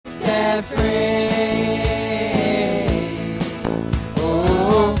set free.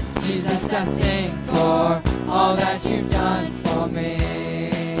 Oh, Jesus, I sing for all that you've done for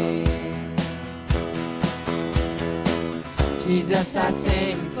me. Jesus, I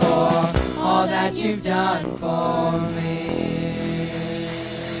sing for all that you've done for me.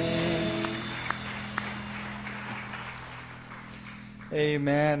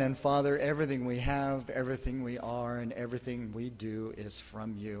 Amen. And Father, everything we have, everything we are, and everything we do is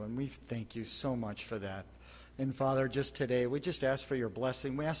from you. And we thank you so much for that. And Father, just today, we just ask for your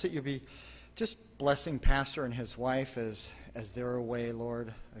blessing. We ask that you be just blessing Pastor and his wife as they're away,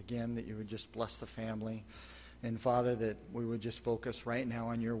 Lord. Again, that you would just bless the family. And Father, that we would just focus right now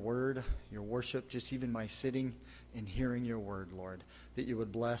on your word, your worship, just even by sitting and hearing your word, Lord. That you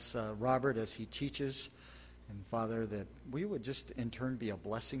would bless Robert as he teaches. And Father, that we would just in turn be a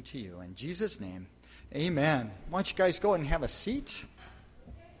blessing to you. In Jesus' name, amen. Why don't you guys go ahead and have a seat?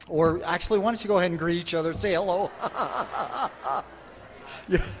 Or actually, why don't you go ahead and greet each other and say hello?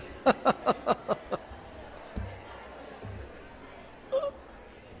 Yeah.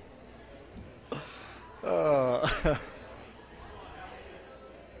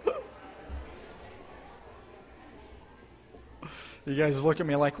 You guys look at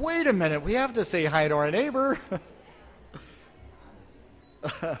me like, wait a minute, we have to say hi to our neighbor.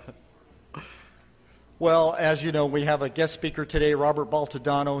 Well, as you know, we have a guest speaker today, Robert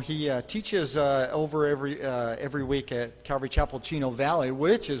Baltodano. He teaches over every week at Calvary Chapel, Chino Valley,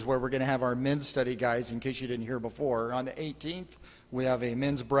 which is where we're going to have our men's study, guys, in case you didn't hear before. On the 18th, we have a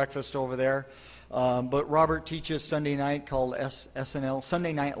men's breakfast over there. But Robert teaches Sunday night called SNL,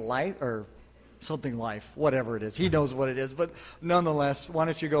 Sunday Night Light, or something life, whatever it is. He knows what it is. But nonetheless, why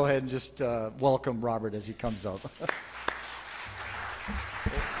don't you go ahead and just welcome Robert as he comes up.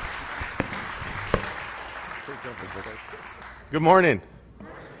 Good morning.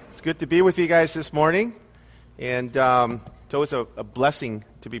 It's good to be with you guys this morning. And it's always a blessing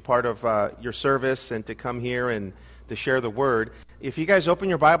to be part of your service and to come here and to share the word. If you guys open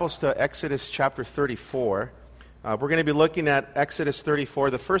your Bibles to Exodus chapter 34, we're going to be looking at Exodus 34,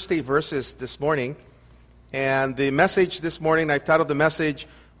 the first 8 verses this morning. And the message this morning, I've titled the message,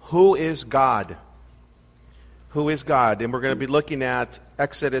 Who is God? Who is God? And we're going to be looking at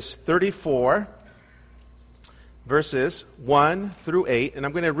Exodus 34, verses 1 through 8. And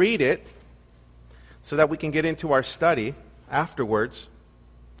I'm going to read it so that we can get into our study afterwards.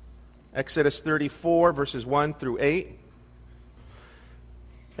 Exodus 34, verses 1 through 8.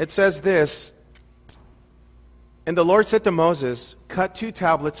 It says this, And the Lord said to Moses, Cut 2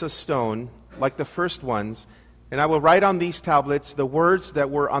 tablets of stone, like the first ones, and I will write on these tablets the words that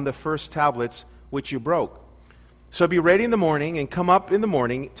were on the first tablets, which you broke. So be ready in the morning, and come up in the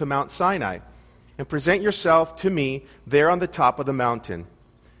morning to Mount Sinai, and present yourself to me there on the top of the mountain.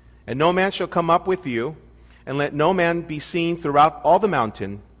 And no man shall come up with you, and let no man be seen throughout all the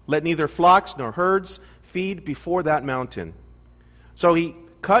mountain. Let neither flocks nor herds feed before that mountain. So he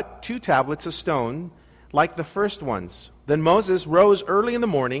cut 2 tablets of stone, like the first ones. Then Moses rose early in the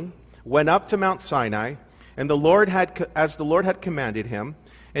morning, went up to Mount Sinai, and as the Lord had commanded him,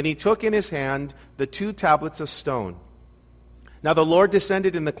 and he took in his hand the 2 tablets of stone. Now the Lord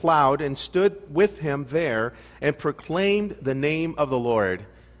descended in the cloud and stood with him there and proclaimed the name of the Lord.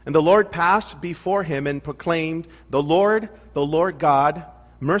 And the Lord passed before him and proclaimed, the Lord God,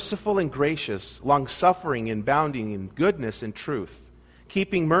 merciful and gracious, long-suffering and abounding in goodness and truth,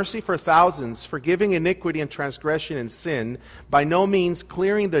 keeping mercy for thousands, forgiving iniquity and transgression and sin, by no means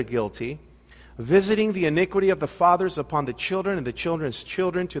clearing the guilty, visiting the iniquity of the fathers upon the children and the children's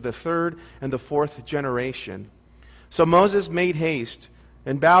children to the 3rd and the 4th generation. So Moses made haste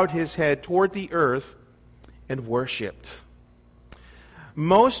and bowed his head toward the earth and worshipped.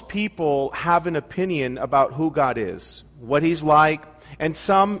 Most people have an opinion about who God is, what he's like, and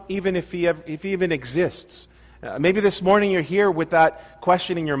some even if he even exists. Maybe this morning you're here with that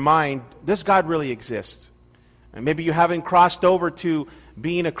question in your mind, does God really exist? And maybe you haven't crossed over to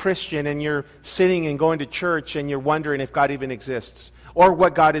being a Christian and you're sitting and going to church and you're wondering if God even exists or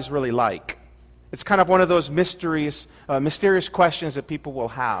what God is really like. It's kind of one of those mysterious questions that people will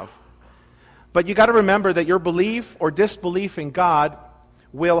have. But you got to remember that your belief or disbelief in God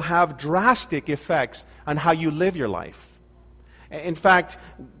will have drastic effects on how you live your life. In fact,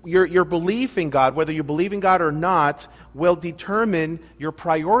 your belief in God, whether you believe in God or not, will determine your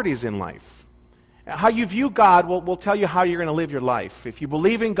priorities in life. How you view God will tell you how you're going to live your life. If you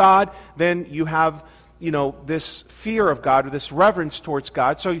believe in God, then you have this fear of God or this reverence towards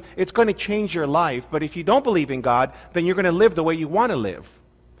God. So it's going to change your life. But if you don't believe in God, then you're going to live the way you want to live.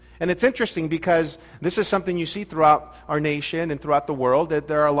 And it's interesting because this is something you see throughout our nation and throughout the world, that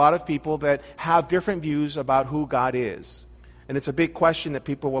there are a lot of people that have different views about who God is. And it's a big question that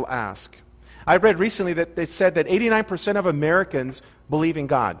people will ask. I read recently that it said that 89% of Americans believe in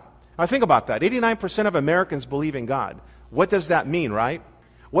God. Now think about that. 89% of Americans believe in God. What does that mean, right?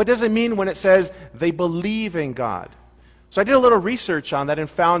 What does it mean when it says they believe in God? So I did a little research on that and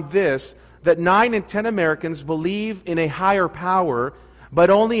found this, that 9 in 10 Americans believe in a higher power, but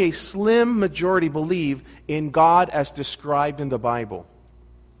only a slim majority believe in God as described in the Bible.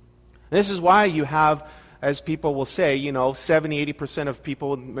 And this is why you have, as people will say, 70-80% of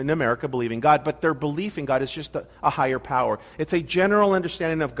people in America believe in God, but their belief in God is just a higher power. It's a general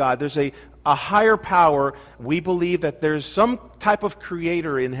understanding of God. There's a higher power. We believe that there's some type of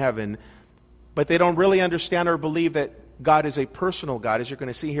creator in heaven, but they don't really understand or believe that God is a personal God, as you're going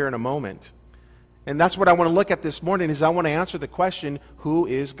to see here in a moment. And that's what I want to look at this morning, is I want to answer the question, who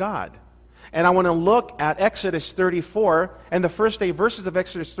is God? And I want to look at Exodus 34, and the first 8 verses of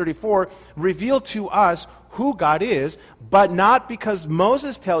Exodus 34 reveal to us who God is, but not because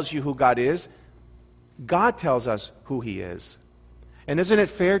Moses tells you who God is. God tells us who He is. And isn't it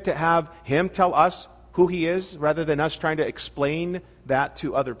fair to have Him tell us who He is, rather than us trying to explain that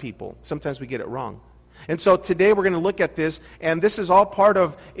to other people? Sometimes we get it wrong. And so today we're going to look at this, and this is all part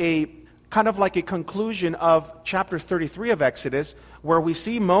of a kind of like a conclusion of chapter 33 of Exodus, where we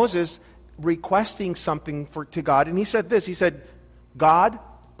see Moses requesting something to God. And he said this, he said, God,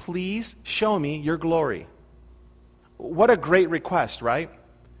 please show me your glory. What a great request, right?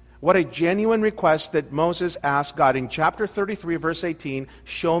 What a genuine request that Moses asked God in chapter 33, verse 18,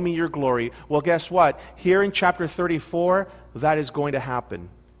 show me your glory. Well, guess what? Here in chapter 34, that is going to happen.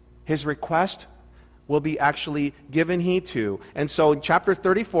 His request will be actually given heed to. And so in chapter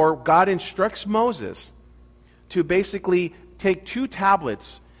 34, God instructs Moses to basically take 2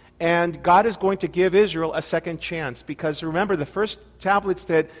 tablets, and God is going to give Israel a second chance. Because remember, the first tablets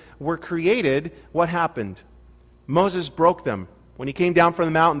that were created, what happened? Moses broke them when he came down from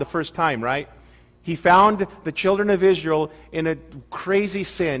the mountain the first time, right? He found the children of Israel in a crazy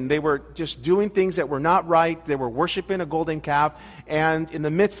sin. They were just doing things that were not right. They were worshiping a golden calf. And in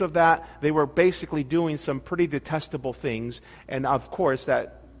the midst of that, they were basically doing some pretty detestable things. And of course,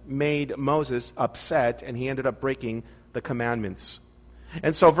 that made Moses upset, and he ended up breaking the commandments.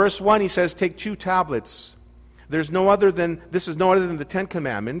 And so verse 1, he says, take 2 tablets. This is no other than the 10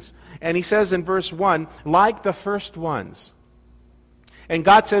 Commandments. And he says in verse 1, like the first ones. And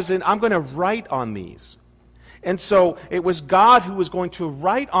God says, and I'm going to write on these. And so it was God who was going to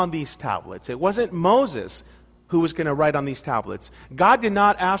write on these tablets. It wasn't Moses who was going to write on these tablets. God did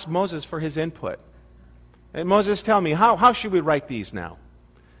not ask Moses for his input. And Moses, tell me, how should we write these now?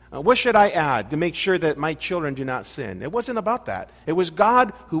 What should I add to make sure that my children do not sin? It wasn't about that. It was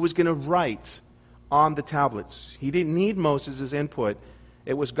God who was going to write on the tablets. He didn't need Moses' input.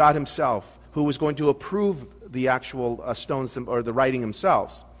 It was God himself who was going to approve the actual stones or the writing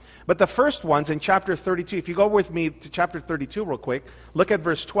themselves. But the first ones in chapter 32, if you go with me to chapter 32 real quick, look at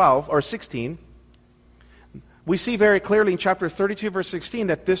verse 12 or 16. We see very clearly in chapter 32, verse 16,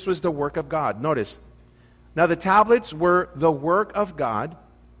 that this was the work of God. Notice, now the tablets were the work of God,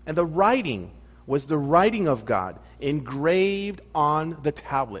 and the writing was the writing of God, engraved on the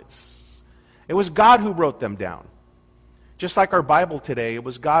tablets. It was God who wrote them down. Just like our Bible today, it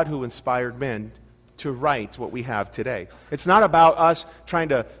was God who inspired men to write what we have today. It's not about us trying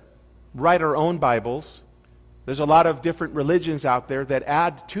to write our own Bibles. There's a lot of different religions out there that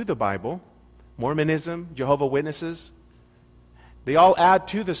add to the Bible. Mormonism, Jehovah's Witnesses. They all add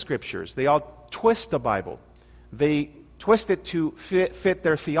to the Scriptures. They all twist the Bible. They twist it to fit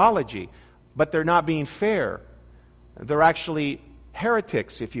their theology, but they're not being fair. They're actually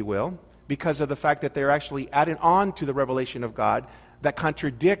heretics, if you will, because of the fact that they're actually adding on to the revelation of God that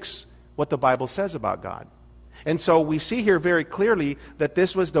contradicts what the Bible says about God. And so we see here very clearly that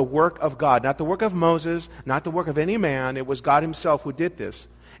this was the work of God, not the work of Moses, not the work of any man. It was God himself who did this.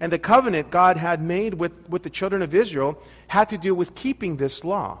 And the covenant God had made with the children of Israel had to do with keeping this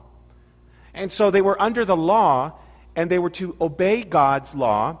law. And so they were under the law, and they were to obey God's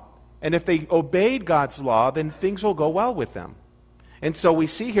law. And if they obeyed God's law, then things will go well with them. And so we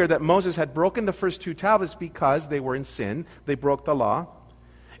see here that Moses had broken the first 2 tablets because they were in sin. They broke the law.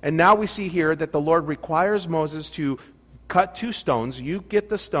 And now we see here that the Lord requires Moses to cut 2 stones. You get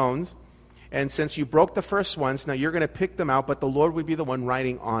the stones, and since you broke the first ones, now you're going to pick them out, but the Lord would be the one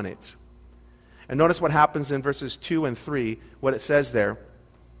writing on it. And notice what happens in verses 2 and 3, what it says there.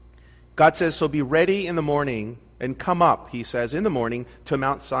 God says, so be ready in the morning and come up, he says, in the morning to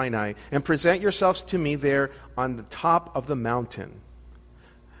Mount Sinai, and present yourselves to me there on the top of the mountain.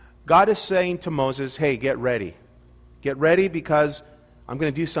 God is saying to Moses, hey, get ready. Get ready because I'm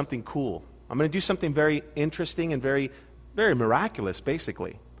going to do something cool. I'm going to do something very interesting and very, very miraculous,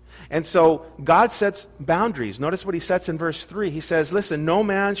 basically. And so God sets boundaries. Notice what he sets in verse 3. He says, listen, no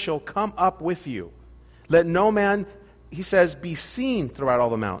man shall come up with you. Let no man, he says, be seen throughout all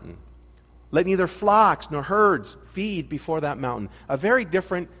the mountain. Let neither flocks nor herds feed before that mountain. A very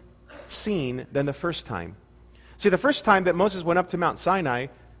different scene than the first time. See, the first time that Moses went up to Mount Sinai,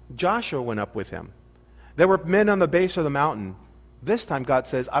 Joshua went up with him. There were men on the base of the mountain. This time God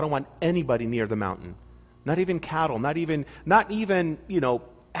says, I don't want anybody near the mountain. Not even cattle, not even,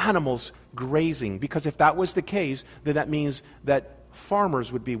 animals grazing. Because if that was the case, then that means that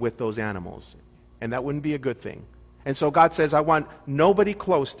farmers would be with those animals. And that wouldn't be a good thing. And so God says, I want nobody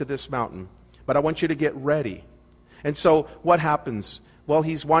close to this mountain, but I want you to get ready. And so what happens? Well,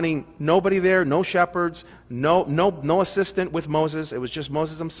 he's wanting nobody there, no shepherds, no assistant with Moses. It was just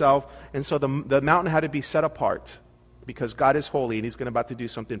Moses himself. And so the mountain had to be set apart because God is holy and he's about to do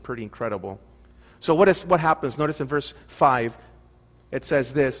something pretty incredible. So what happens? Notice in verse 5, it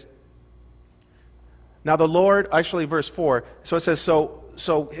says this. Now the Lord, actually verse 4, so it says,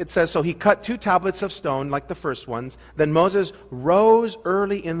 so he cut 2 tablets of stone like the first ones. Then Moses rose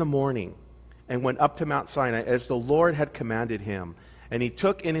early in the morning and went up to Mount Sinai as the Lord had commanded him. And he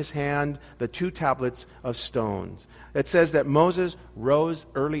took in his hand the 2 tablets of stones. It says that Moses rose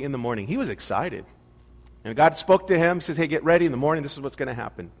early in the morning. He was excited. And God spoke to him. He says, hey, get ready in the morning. This is what's going to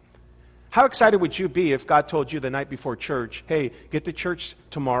happen. How excited would you be if God told you the night before church, hey, get to church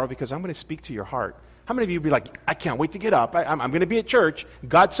tomorrow because I'm going to speak to your heart? How many of you would be like, I can't wait to get up. I'm going to be at church.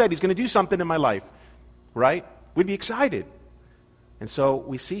 God said he's going to do something in my life. Right? We'd be excited. And so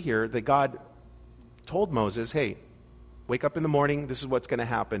we see here that God told Moses, hey, wake up in the morning. This is what's going to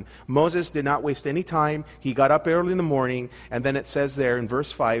happen. Moses did not waste any time. He got up early in the morning. And then it says there in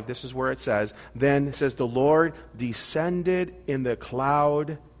verse 5, this is where it says, then it says, the Lord descended in the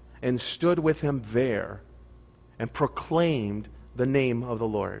cloud and stood with him there and proclaimed the name of the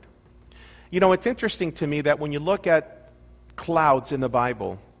Lord. You know, it's interesting to me that when you look at clouds in the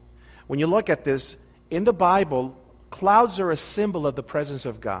Bible, when you look at this, in the Bible, clouds are a symbol of the presence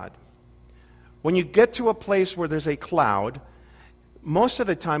of God. When you get to a place where there's a cloud, most of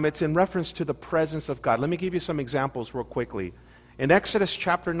the time it's in reference to the presence of God. Let me give you some examples real quickly. In Exodus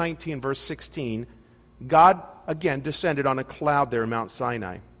chapter 19, verse 16, God again descended on a cloud there in Mount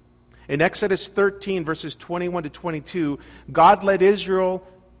Sinai. In Exodus 13, verses 21 to 22, God led Israel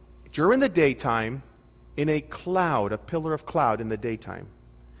during the daytime in a cloud, a pillar of cloud in the daytime.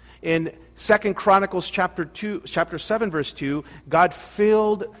 In 2 Chronicles chapter 7, verse 2, God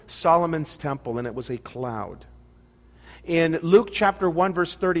filled Solomon's temple, and it was a cloud. In Luke chapter 1,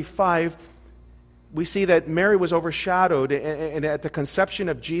 verse 35, we see that Mary was overshadowed, and at the conception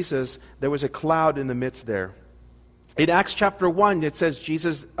of Jesus, there was a cloud in the midst there. In Acts chapter 1, it says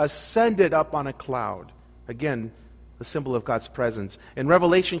Jesus ascended up on a cloud. Again, the symbol of God's presence. In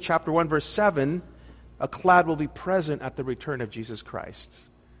Revelation chapter 1, verse 7, a cloud will be present at the return of Jesus Christ.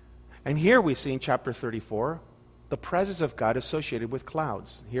 And here we see in chapter 34, the presence of God associated with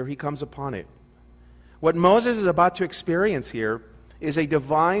clouds. Here he comes upon it. What Moses is about to experience here is a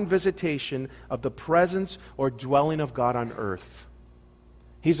divine visitation of the presence or dwelling of God on earth.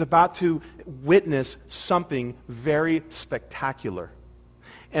 He's about to witness something very spectacular.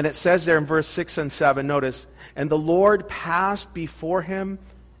 And it says there in verse 6 and 7, notice, and the Lord passed before him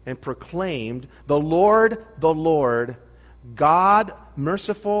and proclaimed, the Lord, God,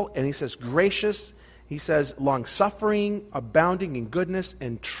 merciful, and he says gracious, he says long-suffering, abounding in goodness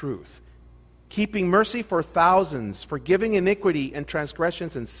and truth, keeping mercy for thousands, forgiving iniquity and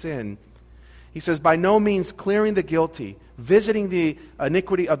transgressions and sin. He says, by no means clearing the guilty, visiting the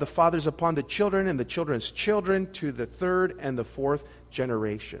iniquity of the fathers upon the children and the children's children to the 3rd and the 4th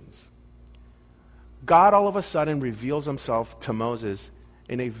generations. God all of a sudden reveals himself to Moses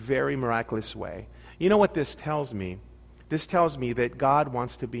in a very miraculous way. You know what this tells me? This tells me that God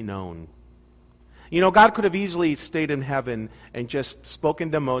wants to be known. You know, God could have easily stayed in heaven and just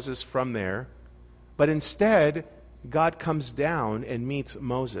spoken to Moses from there, but instead, God comes down and meets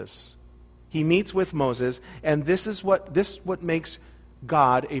Moses. He meets with Moses, and this is what makes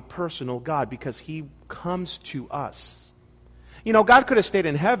God a personal God, because he comes to us. You know, God could have stayed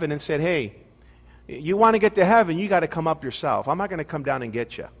in heaven and said, hey, you want to get to heaven, you got to come up yourself. I'm not going to come down and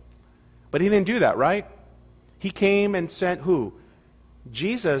get you. But he didn't do that, right? He came and sent who?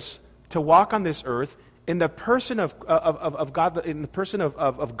 Jesus to walk on this earth in the person of God, in the person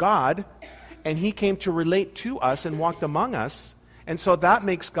of God, and he came to relate to us and walked among us. And so that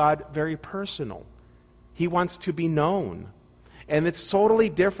makes God very personal. He wants to be known. And it's totally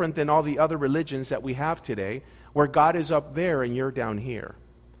different than all the other religions that we have today, where God is up there and you're down here.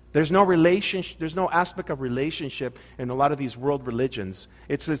 There's no relationship, there's no aspect of relationship in a lot of these world religions.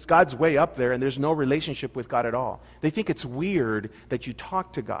 It's God's way up there, and there's no relationship with God at all. They think it's weird that you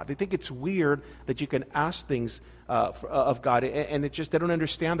talk to God. They think it's weird that you can ask things of God, and it just, they don't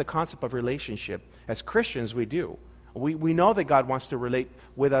understand the concept of relationship. As Christians, we do. We know that God wants to relate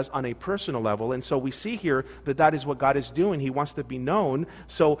with us on a personal level, and so we see here that that is what God is doing. He wants to be known.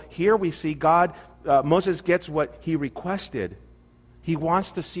 So here we see God, Moses gets what he requested. He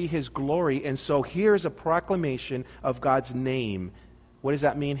wants to see his glory, and so here's a proclamation of God's name. What does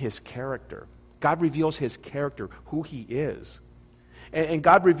that mean? His character. God reveals his character, who he is. And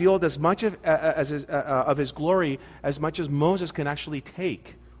God revealed as much of his glory as much as Moses can actually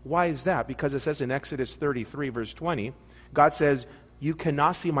take. Why is that? Because it says in Exodus 33, verse 20, God says, "You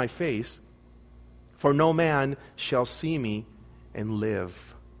cannot see my face, for no man shall see me and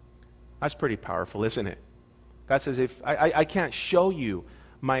live." That's pretty powerful, isn't it? God says, if I can't show you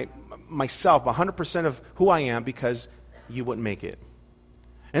myself, 100% of who I am, because you wouldn't make it.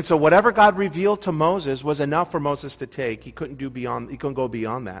 And so whatever God revealed to Moses was enough for Moses to take. He couldn't go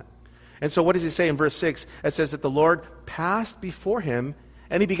beyond that. And so what does he say in verse 6? It says that the Lord passed before him,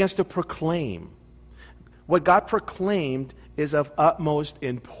 and he begins to proclaim. What God proclaimed is of utmost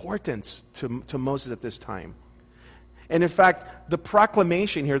importance to Moses at this time. And in fact, the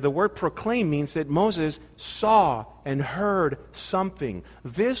proclamation here, the word proclaim, means that Moses saw and heard something.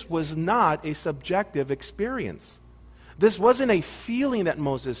 This was not a subjective experience. This wasn't a feeling that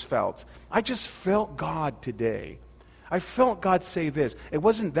Moses felt. I just felt God today. I felt God say this. It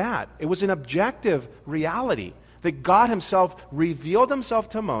wasn't that. It was an objective reality that God himself revealed himself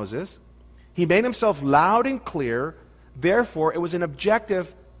to Moses. He made himself loud and clear. Therefore, it was an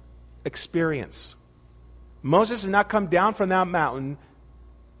objective experience. Moses did not come down from that mountain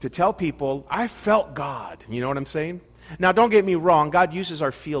to tell people, I felt God. You know what I'm saying? Now, don't get me wrong. God uses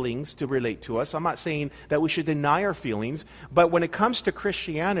our feelings to relate to us. I'm not saying that we should deny our feelings. But when it comes to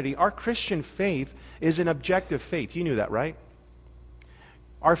Christianity, our Christian faith is an objective faith. You knew that, right?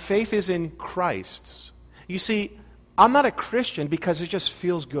 Our faith is in Christ's. You see, I'm not a Christian because it just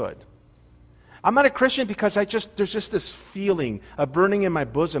feels good. I'm not a Christian because there's just this feeling, a burning in my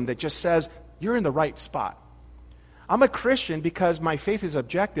bosom that just says, you're in the right spot. I'm a Christian because my faith is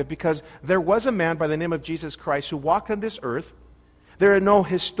objective, because there was a man by the name of Jesus Christ who walked on this earth. There are no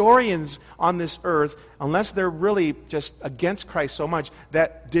historians on this earth, unless they're really just against Christ so much,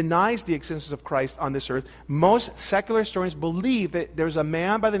 that denies the existence of Christ on this earth. Most secular historians believe that there's a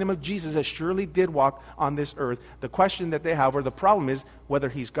man by the name of Jesus that surely did walk on this earth. The question that they have, or the problem, is whether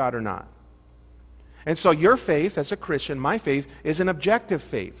he's God or not. And so your faith as a Christian, my faith, is an objective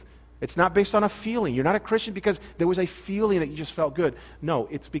faith. It's not based on a feeling. You're not a Christian because there was a feeling that you just felt good. No,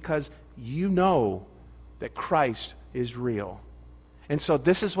 it's because you know that Christ is real. And so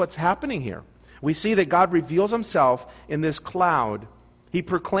this is what's happening here. We see that God reveals himself in this cloud. He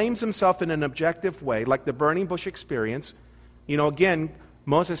proclaims himself in an objective way, like the burning bush experience. You know, again,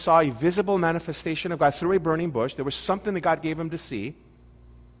 Moses saw a visible manifestation of God through a burning bush. There was something that God gave him to see.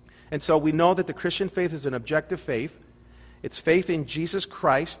 And so we know that the Christian faith is an objective faith. It's faith in Jesus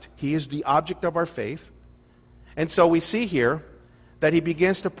Christ. He is the object of our faith. And so we see here that he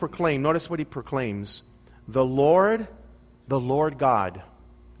begins to proclaim. Notice what he proclaims. The Lord God.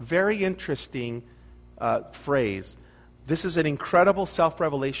 Very interesting phrase. This is an incredible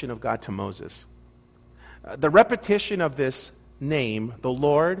self-revelation of God to Moses. The repetition of this name, the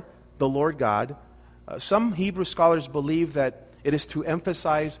Lord God, some Hebrew scholars believe that it is to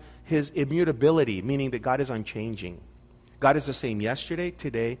emphasize his immutability, meaning that God is unchanging. God is the same yesterday,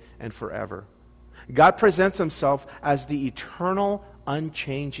 today, and forever. God presents himself as the eternal,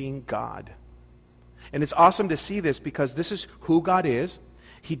 unchanging God. And it's awesome to see this because this is who God is.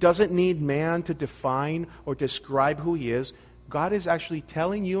 He doesn't need man to define or describe who he is. God is actually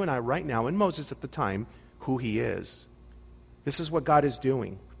telling you and I right now, and Moses at the time, who he is. This is what God is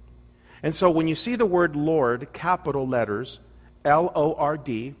doing. And so when you see the word Lord, capital letters,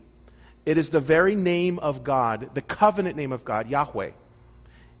 L-O-R-D, it is the very name of God, the covenant name of God, Yahweh.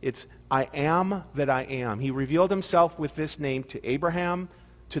 It's I am that I am. He revealed himself with this name to Abraham,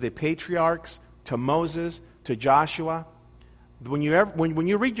 to the patriarchs, to Moses, to Joshua. When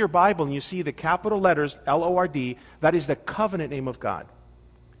you read your Bible and you see the capital letters, L-O-R-D, that is the covenant name of God.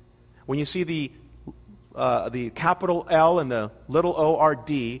 When you see the capital L and the little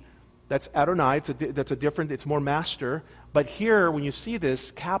O-R-D, that's Adonai. It's more master. But here, when you see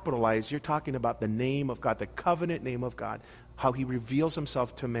this capitalized, you're talking about the name of God, the covenant name of God, how he reveals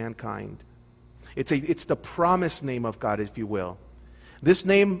himself to mankind. It's the promised name of God, if you will. This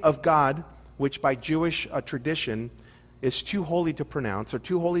name of God, which by Jewish tradition is too holy to pronounce or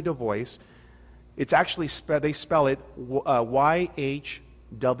too holy to voice, it's actually, they spell it Y-H-W-H.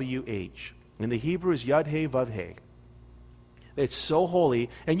 In the Hebrew is Yud-He Vav-He. It's so holy,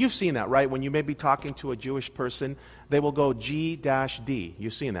 and you've seen that, right? When you may be talking to a Jewish person, they will go G-D.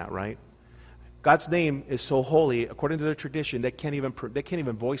 You've seen that, right? God's name is so holy, according to their tradition, they can't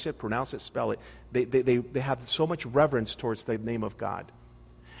even voice it, pronounce it, spell it. They have so much reverence towards the name of God.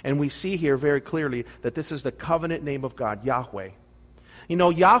 And we see here very clearly that this is the covenant name of God, Yahweh. You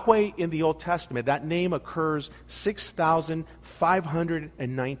know, Yahweh in the Old Testament, that name occurs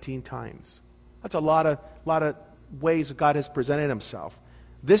 6,519 times. That's a lot of ways God has presented himself.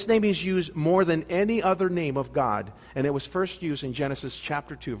 This name is used more than any other name of God, and it was first used in Genesis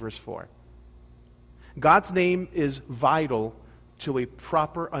chapter 2, verse 4. God's name is vital to a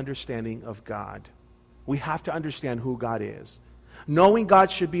proper understanding of God. We have to understand who God is. Knowing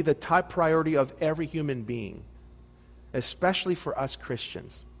God should be the top priority of every human being, especially for us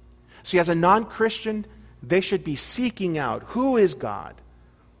Christians. See, as a non-Christian, they should be seeking out who is God.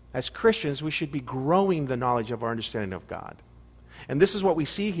 As Christians, we should be growing the knowledge of our understanding of God. And this is what we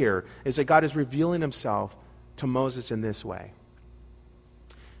see here, is that God is revealing himself to Moses in this way.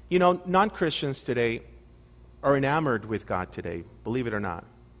 You know, non-Christians today are enamored with God today, believe it or not.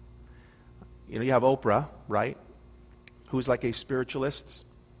 You know, you have Oprah, right, who's like a spiritualist,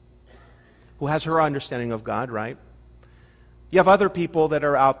 who has her understanding of God, right? You have other people that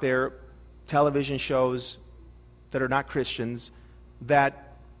are out there, television shows that are not Christians, that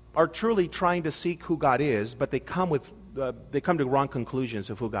are truly trying to seek who God is, but they come to wrong conclusions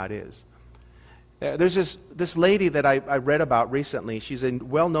of who God is. There's this lady that I read about recently. She's a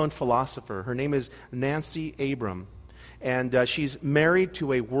well-known philosopher. Her name is Nancy Abram. And she's married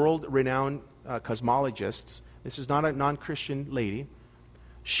to a world-renowned cosmologist. This is not a non-Christian lady.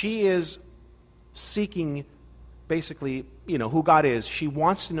 She is seeking, basically, who God is. She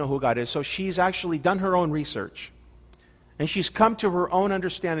wants to know who God is. So she's actually done her own research. And she's come to her own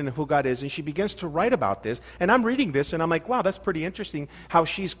understanding of who God is, and she begins to write about this. And I'm reading this, and I'm like, wow, that's pretty interesting how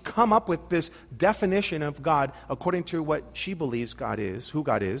she's come up with this definition of God according to what she believes God is, who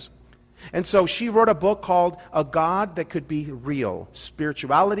God is. And so she wrote a book called A God That Could Be Real,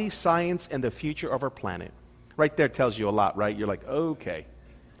 Spirituality, Science, and the Future of Our Planet. Right there tells you a lot, right? You're like, okay.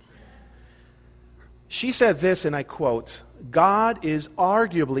 She said this, and I quote, God is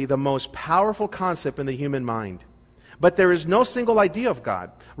arguably the most powerful concept in the human mind. But there is no single idea of God.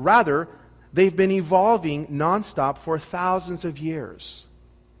 Rather, they've been evolving nonstop for thousands of years.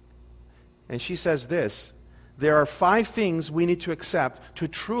 And she says this, there are 5 things we need to accept to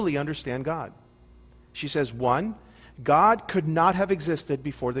truly understand God. She says, 1, God could not have existed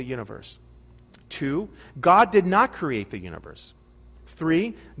before the universe. 2, God did not create the universe.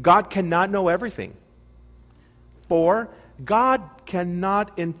 3, God cannot know everything. 4, God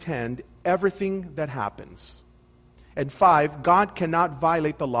cannot intend everything that happens. And 5, God cannot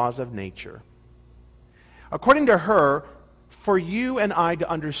violate the laws of nature. According to her, for you and I to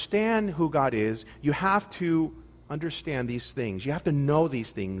understand who God is, you have to understand these things. You have to know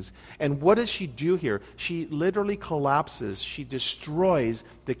these things. And what does she do here? She literally collapses. She destroys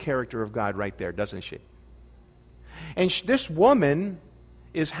the character of God right there, doesn't she? And this woman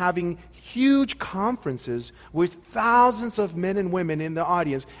is having huge conferences with thousands of men and women in the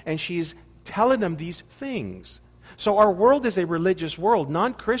audience, and she's telling them these things. So our world is a religious world.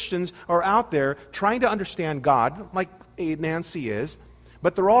 Non-Christians are out there trying to understand God, like Nancy is,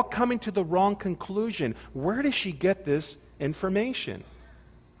 but they're all coming to the wrong conclusion. Where does she get this information?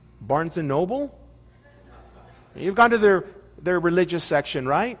 Barnes & Noble? You've gone to their religious section,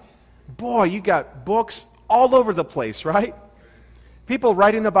 right? Boy, you got books all over the place, right? People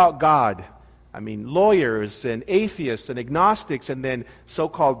writing about God. I mean, lawyers and atheists and agnostics and then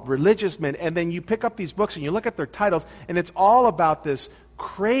so-called religious men. And then you pick up these books and you look at their titles, and it's all about this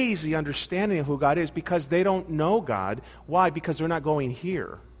crazy understanding of who God is because they don't know God. Why? Because they're not going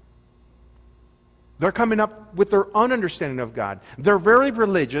here. They're coming up with their own understanding of God. They're very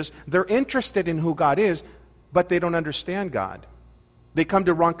religious. They're interested in who God is, but they don't understand God. They come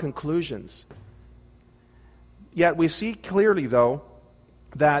to wrong conclusions. Yet we see clearly, though,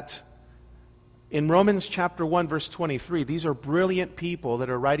 that in Romans chapter 1, verse 23, these are brilliant people that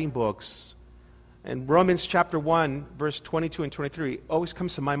are writing books. And Romans chapter 1, verse 22 and 23 always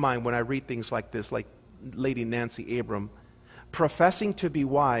comes to my mind when I read things like this, like Lady Nancy Abram. Professing to be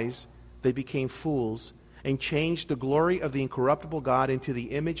wise, they became fools and changed the glory of the incorruptible God into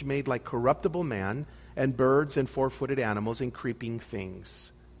the image made like corruptible man and birds and 4-footed animals and creeping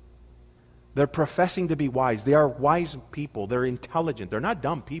things. They're professing to be wise. They are wise people. They're intelligent. They're not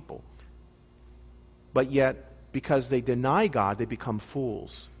dumb people. But yet, because they deny God, they become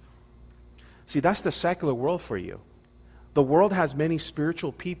fools. See, that's the secular world for you. The world has many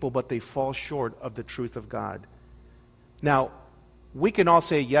spiritual people, but they fall short of the truth of God. Now, we can all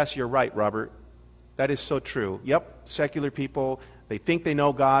say, yes, you're right, Robert. That is so true. Yep, secular people, they think they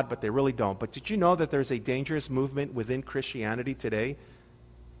know God, but they really don't. But did you know that there's a dangerous movement within Christianity today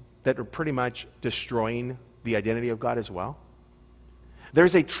that are pretty much destroying the identity of God as well?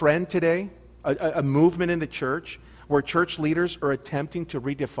 There's a trend today, a movement in the church, where church leaders are attempting to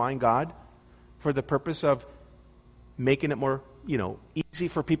redefine God for the purpose of making it more, easy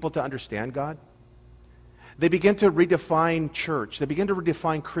for people to understand God. They begin to redefine church. They begin to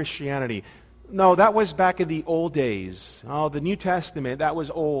redefine Christianity. No, that was back in the old days. Oh, the New Testament, that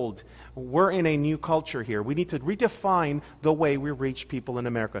was old. We're in a new culture here. We need to redefine the way we reach people in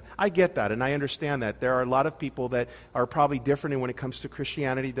America. I get that, and I understand that. There are a lot of people that are probably different when it comes to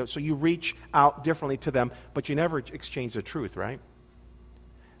Christianity, so you reach out differently to them, but you never exchange the truth, right?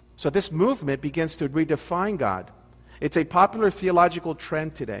 So this movement begins to redefine God. It's a popular theological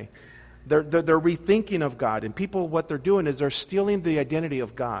trend today. They're rethinking of God, and people, what they're doing is they're stealing the identity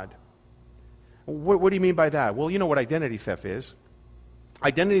of God. What do you mean by that? Well, you know what identity theft is.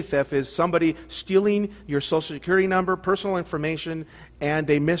 Identity theft is somebody stealing your Social Security number, personal information, and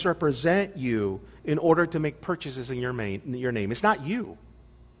they misrepresent you in order to make purchases in your name. It's not you.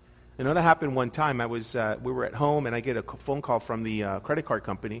 You know, that happened one time. We were at home, and I get a phone call from the credit card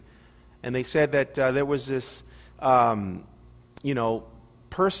company, and they said that there was this,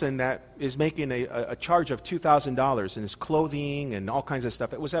 person that is making a charge of $2,000 in his clothing and all kinds of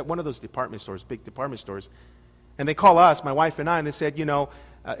stuff. It was at one of those department stores, big department stores. And they call us, my wife and I, and they said,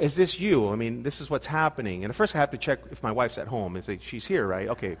 is this you? I mean, this is what's happening. And at first I have to check if my wife's at home. And say, she's here, right?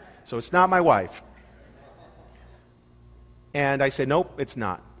 Okay, so it's not my wife. And I said, nope, it's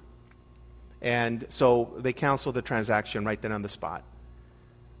not. And so they canceled the transaction right then on the spot.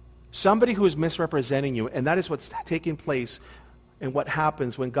 Somebody who is misrepresenting you, and that is what's taking place. And what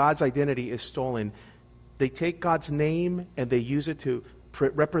happens when God's identity is stolen, they take God's name and they use it to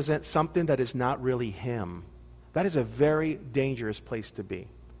represent something that is not really Him. That is a very dangerous place to be.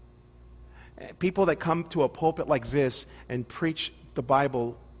 People that come to a pulpit like this and preach the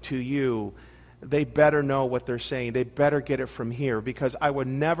Bible to you, they better know what they're saying. They better get it from here, because I would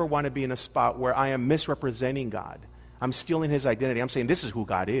never want to be in a spot where I am misrepresenting God. I'm stealing His identity. I'm saying this is who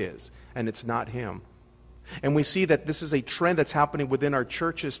God is, and it's not Him. And we see that this is a trend that's happening within our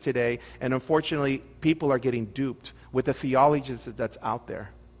churches today, and unfortunately, people are getting duped with the theology that's out there.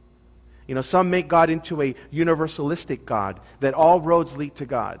 Some make God into a universalistic God, that all roads lead to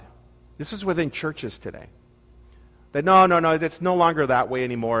God. This is within churches today. That no, it's no longer that way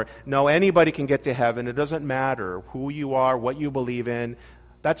anymore. No, anybody can get to heaven. It doesn't matter who you are, what you believe in.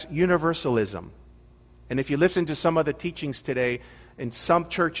 That's universalism. And if you listen to some of the teachings today in some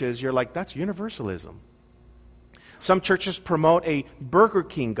churches, you're like, that's universalism. Some churches promote a Burger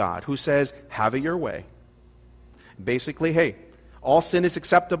King God who says, have it your way. Basically, hey, all sin is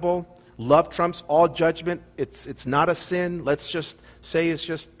acceptable. Love trumps all judgment. It's not a sin. Let's just say it's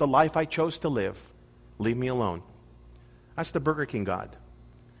just the life I chose to live. Leave me alone. That's the Burger King God.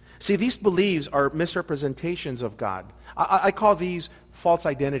 See, these beliefs are misrepresentations of God. I call these false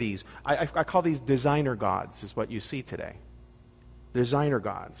identities. I call these designer gods, is what you see today. Designer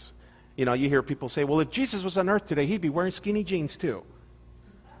gods. You hear people say, well, if Jesus was on earth today, he'd be wearing skinny jeans too.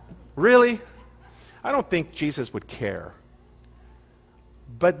 Really? I don't think Jesus would care.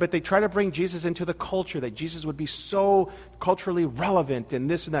 But they try to bring Jesus into the culture, that Jesus would be so culturally relevant and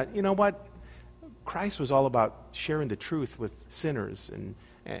this and that. You know what? Christ was all about sharing the truth with sinners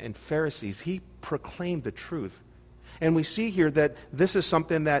and Pharisees. He proclaimed the truth. And we see here that this is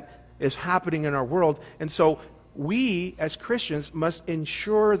something that is happening in our world. And so we, as Christians, must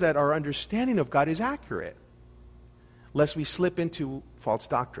ensure that our understanding of God is accurate, lest we slip into false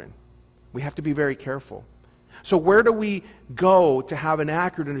doctrine. We have to be very careful. So where do we go to have an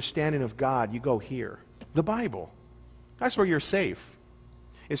accurate understanding of God? You go here, the Bible. That's where you're safe,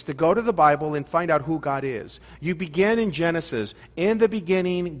 is to go to the Bible and find out who God is. You begin in Genesis. In the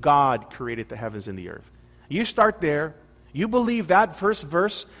beginning, God created the heavens and the earth. You start there. You believe that first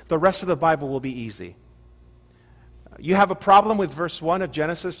verse, the rest of the Bible will be easy. You have a problem with verse 1 of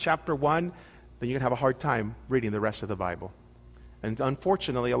Genesis chapter 1, then you're going to have a hard time reading the rest of the Bible. And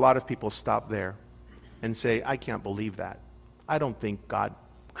unfortunately, a lot of people stop there and say, I can't believe that. I don't think God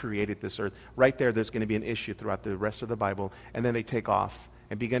created this earth. Right there's going to be an issue throughout the rest of the Bible. And then they take off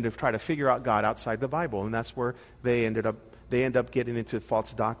and begin to try to figure out God outside the Bible. And that's where they end up getting into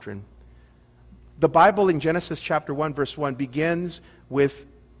false doctrine. The Bible in Genesis chapter 1, verse 1 begins with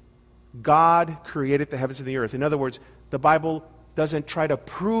God created the heavens and the earth. In other words, the Bible doesn't try to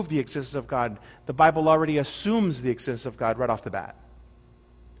prove the existence of God. The Bible already assumes the existence of God right off the bat.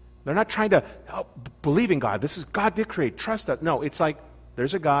 They're not trying to believe in God. God did create. Trust us. No, it's like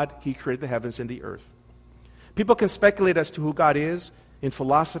there's a God. He created the heavens and the earth. People can speculate as to who God is in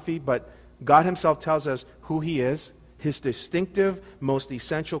philosophy, but God himself tells us who he is, his distinctive, most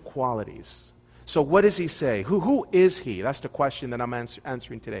essential qualities. So what does he say? Who is he? That's the question that I'm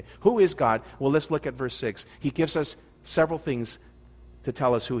answering today. Who is God? Well, let's look at verse 6. He gives us several things to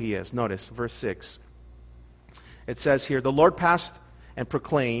tell us who he is. Notice verse 6. It says here, the Lord passed and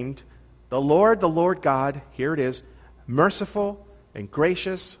proclaimed, the Lord God, here it is, merciful and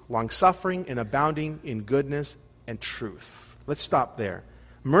gracious, long-suffering and abounding in goodness and truth. Let's stop there.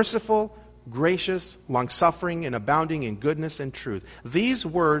 Merciful, gracious, long-suffering and abounding in goodness and truth. These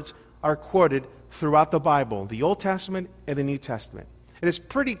words are quoted throughout the Bible, the Old Testament and the New Testament. It is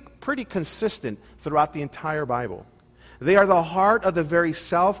pretty consistent throughout the entire Bible. They are the heart of the very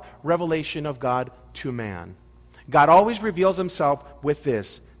self-revelation of God to man. God always reveals himself with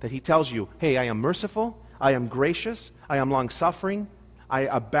this, that he tells you, hey, I am merciful, I am gracious, I am long-suffering, I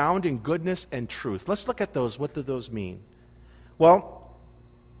abound in goodness and truth. Let's look at those. What do those mean? Well,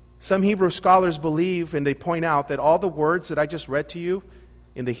 some Hebrew scholars believe, and they point out, that all the words that I just read to you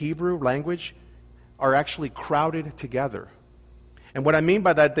in the Hebrew language are actually crowded together. And what I mean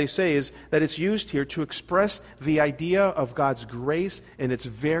by that, they say, is that it's used here to express the idea of God's grace in its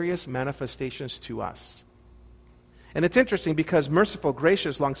various manifestations to us. And it's interesting because merciful,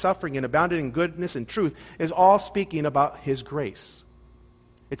 gracious, long-suffering, and abounding in goodness and truth is all speaking about his grace.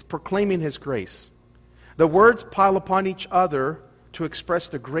 It's proclaiming his grace. The words pile upon each other to express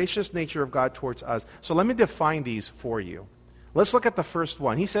the gracious nature of God towards us. So let me define these for you. Let's look at the first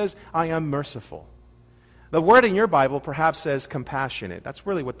one. He says, I am merciful. The word in your Bible perhaps says compassionate. That's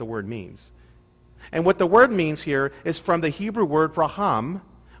really what the word means. And what the word means here is from the Hebrew word raham,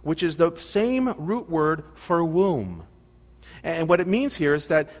 which is the same root word for womb. And what it means here is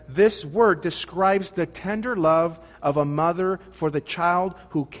that this word describes the tender love of a mother for the child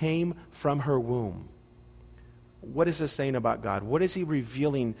who came from her womb. What is this saying about God? What is he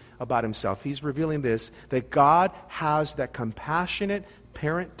revealing about himself? He's revealing this, that God has that compassionate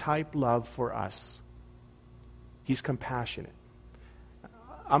parent-type love for us. He's compassionate.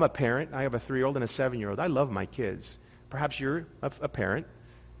 I'm a parent. I have a 3-year-old and a 7-year-old. I love my kids. Perhaps you're a parent.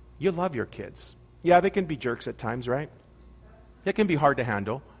 You love your kids. Yeah, they can be jerks at times, right? It can be hard to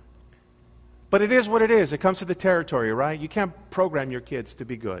handle. But it is what it is. It comes to the territory, right? You can't program your kids to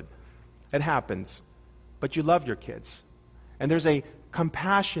be good. It happens. But you love your kids. And there's a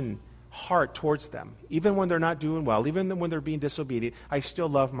compassion heart towards them. Even when they're not doing well, even when they're being disobedient, I still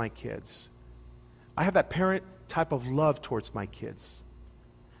love my kids. I have that parent type of love towards my kids.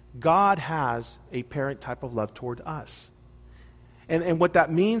 God has a parent type of love toward us. And what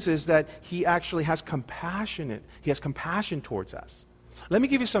that means is that he actually has compassion towards us. Let me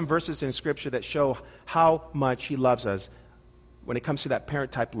give you some verses in Scripture that show how much he loves us when it comes to that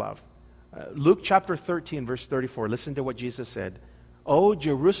parent type love. Luke chapter 13, verse 34. Listen to what Jesus said. "O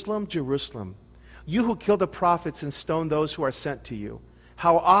Jerusalem, Jerusalem, you who kill the prophets and stone those who are sent to you.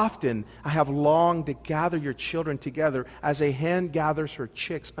 How often I have longed to gather your children together as a hen gathers her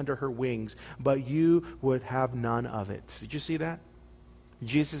chicks under her wings, but you would have none of it." Did you see that?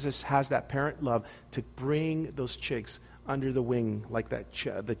 Jesus has that parent love to bring those chicks under the wing like that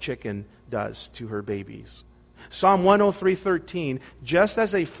the chicken does to her babies. Psalm 103:13, just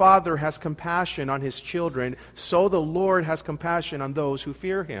as a father has compassion on his children, so the Lord has compassion on those who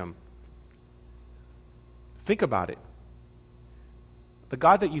fear him. Think about it. The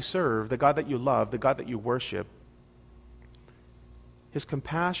God that you serve, the God that you love, the God that you worship, his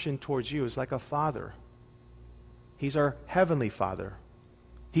compassion towards you is like a father. He's our heavenly Father.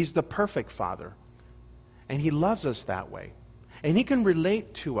 He's the perfect Father. And he loves us that way. And he can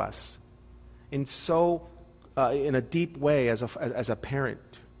relate to us in a deep way as a parent.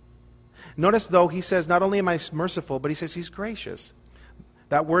 Notice, though, he says, not only am I merciful, but he says he's gracious.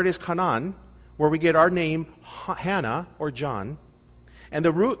 That word is kanan, where we get our name Hannah or John. And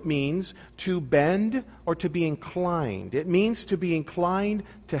the root means to bend or to be inclined. It means to be inclined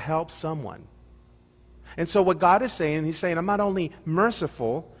to help someone. And so what God is saying, he's saying, I'm not only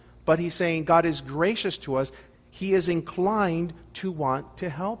merciful, but he's saying God is gracious to us. He is inclined to want to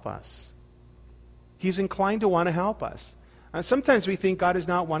help us. He's inclined to want to help us. And sometimes we think God is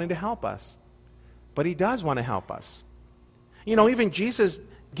not wanting to help us. But he does want to help us. You know, even Jesus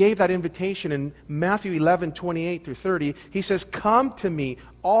gave that invitation in Matthew 11:28 through 30. He says, "Come to me,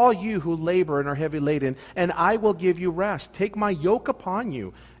 all you who labor and are heavy laden, and I will give you rest. Take my yoke upon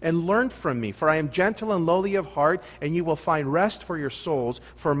you and learn from me, for I am gentle and lowly of heart, and you will find rest for your souls.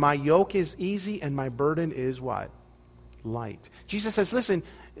 For my yoke is easy and my burden is what? Light. Jesus says, listen,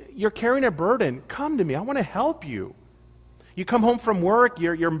 you're carrying a burden. Come to me. I want to help you. You come home from work,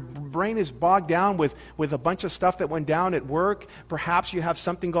 your brain is bogged down with a bunch of stuff that went down at work. Perhaps you have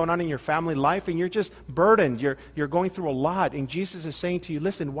something going on in your family life and you're just burdened. You're going through a lot. And Jesus is saying to you,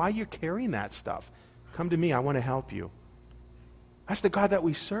 listen, why are you carrying that stuff? Come to me, I want to help you. That's the God that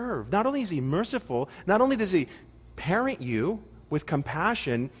we serve. Not only is He merciful, not only does He parent you with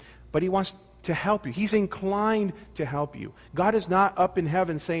compassion, but He wants to help you. He's inclined to help you. God is not up in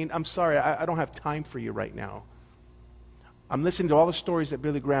heaven saying, I'm sorry, I don't have time for you right now. I'm listening to all the stories that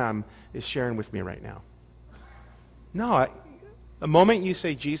Billy Graham is sharing with me right now. No, the moment you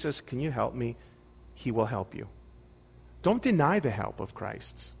say, Jesus, can you help me? He will help you. Don't deny the help of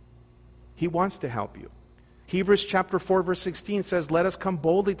Christ. He wants to help you. Hebrews chapter 4, verse 16 says, let us come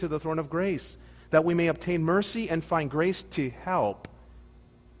boldly to the throne of grace, that we may obtain mercy and find grace to help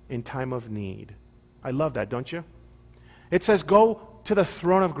in time of need. I love that, don't you? It says, go to the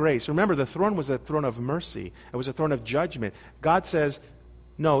throne of grace. Remember, the throne was a throne of mercy. It was a throne of judgment. God says,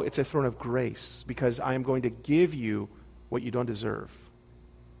 no, it's a throne of grace, because I am going to give you what you don't deserve.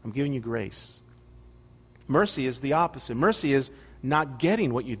 I'm giving you grace. Mercy is the opposite. Mercy is not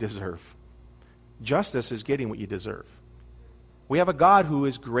getting what you deserve. Justice is getting what you deserve. We have a God who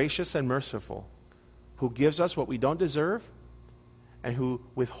is gracious and merciful, who gives us what we don't deserve, and who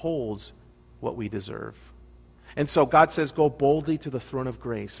withholds what we deserve. And so God says, go boldly to the throne of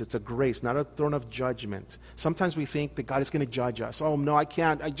grace. It's a grace, not a throne of judgment. Sometimes we think that God is going to judge us. Oh, no, I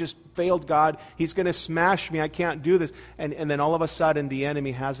can't. I just failed God. He's going to smash me. I can't do this. And then all of a sudden, the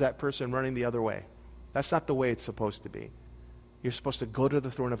enemy has that person running the other way. That's not the way it's supposed to be. You're supposed to go to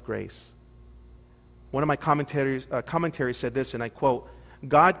the throne of grace. One of my commentaries said this, and I quote,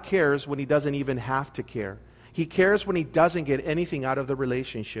 God cares when He doesn't even have to care. He cares when He doesn't get anything out of the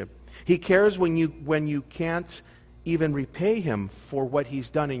relationship. He cares when you can't even repay Him for what He's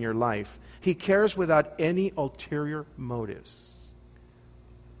done in your life. He cares without any ulterior motives.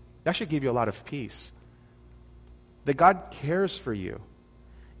 That should give you a lot of peace. That God cares for you.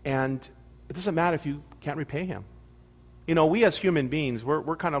 And it doesn't matter if you can't repay Him. You know, we as human beings,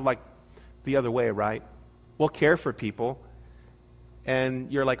 we're kind of like the other way, right? We'll care for people.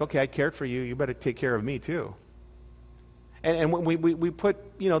 And you're like, okay, I cared for you. You better take care of me too. And when we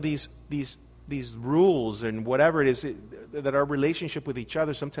put, these rules and whatever it is, that our relationship with each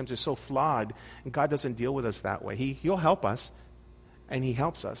other sometimes is so flawed, and God doesn't deal with us that way. He'll help us, and He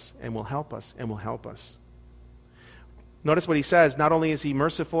helps us, and will help us, and will help us. Notice what He says. Not only is He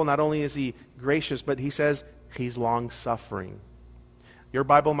merciful, not only is He gracious, but He says He's long-suffering. Your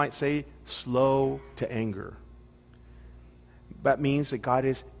Bible might say slow to anger. That means that God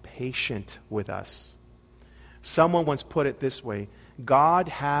is patient with us. Someone once put it this way, God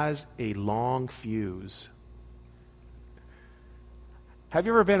has a long fuse. Have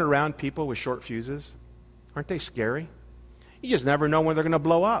you ever been around people with short fuses? Aren't they scary? You just never know when they're going to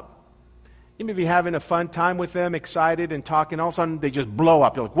blow up. You may be having a fun time with them, excited and talking, all of a sudden they just blow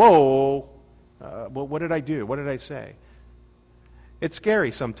up. You're like, whoa, well, what did I do? What did I say? It's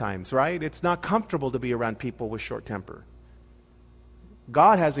scary sometimes, right? It's not comfortable to be around people with short temper.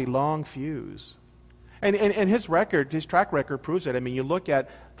 God has a long fuse. And His track record proves it. I mean, you look at,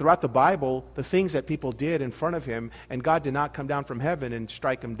 throughout the Bible, the things that people did in front of Him, and God did not come down from heaven and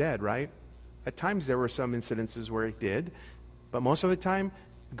strike them dead, right? At times there were some incidences where He did, but most of the time,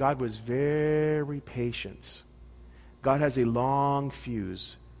 God was very patient. God has a long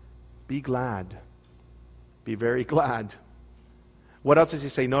fuse. Be glad. Be very glad. What else does He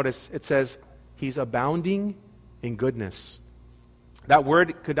say? Notice, it says, He's abounding in goodness. That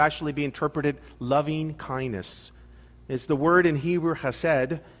word could actually be interpreted loving kindness. It's the word in Hebrew,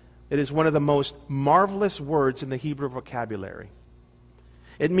 chesed. It is one of the most marvelous words in the Hebrew vocabulary.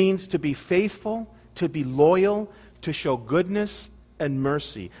 It means to be faithful, to be loyal, to show goodness and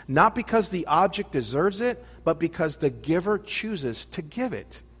mercy. Not because the object deserves it, but because the giver chooses to give it.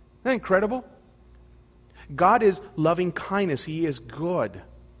 Isn't that incredible? God is loving kindness. He is good.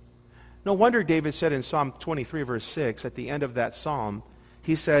 No wonder David said in Psalm 23, verse 6, at the end of that psalm,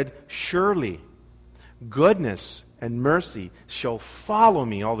 he said, surely goodness and mercy shall follow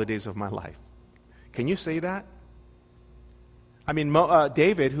me all the days of my life. Can you say that? I mean,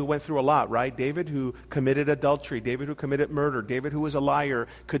 David, who went through a lot, right? David who committed adultery, David who committed murder, David who was a liar,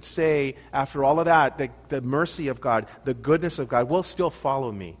 could say, after all of that the mercy of God, the goodness of God will still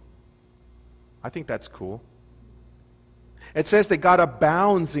follow me. I think that's cool. It says that God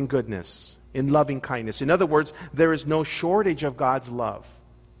abounds in goodness, in loving kindness. In other words, there is no shortage of God's love.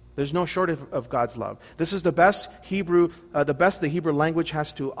 There's no shortage of God's love. This is the best the Hebrew language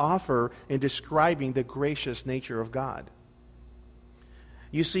has to offer in describing the gracious nature of God.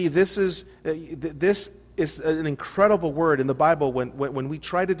 You see, this is an incredible word in the Bible when we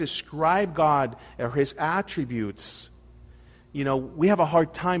try to describe God or His attributes. We have a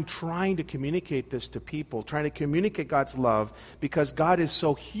hard time trying to communicate this to people, trying to communicate God's love, because God is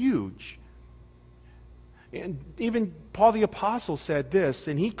so huge. And even Paul the Apostle said this,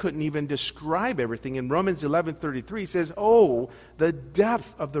 and he couldn't even describe everything. In Romans 11:33, he says, "Oh, the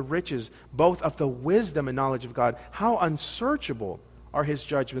depth of the riches, both of the wisdom and knowledge of God. How unsearchable are His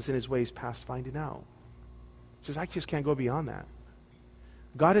judgments and His ways past finding out." He says, I just can't go beyond that.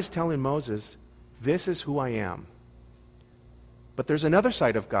 God is telling Moses, this is who I am. But there's another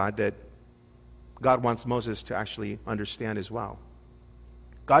side of God that God wants Moses to actually understand as well.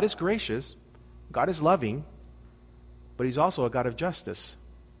 God is gracious. God is loving, but He's also a God of justice.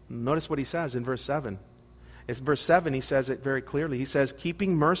 Notice what He says in verse 7. In verse 7, He says it very clearly. He says,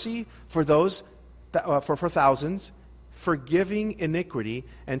 keeping mercy for those, for thousands, forgiving iniquity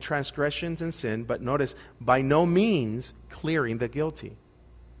and transgressions and sin, but notice, by no means clearing the guilty.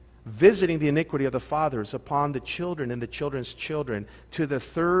 Visiting the iniquity of the fathers upon the children and the children's children to the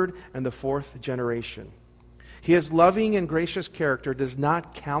third and the fourth generation. His loving and gracious character does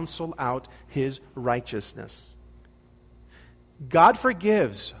not cancel out His righteousness. God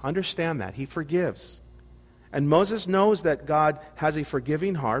forgives. Understand that. He forgives. And Moses knows that God has a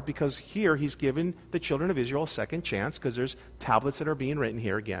forgiving heart, because here He's given the children of Israel a second chance, because there's tablets that are being written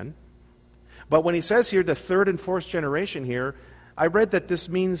here again. But when He says here the third and fourth generation here, I read that this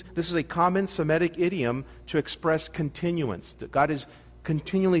means this is a common Semitic idiom to express continuance. That God is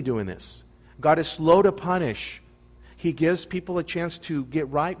continually doing this. God is slow to punish. He gives people a chance to get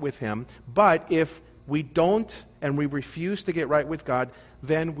right with Him. But if we don't and we refuse to get right with God,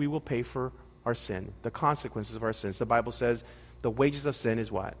 then we will pay for our sin, the consequences of our sins. The Bible says the wages of sin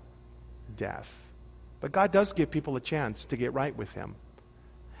is what? Death. But God does give people a chance to get right with Him.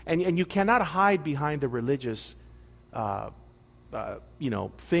 And you cannot hide behind the religious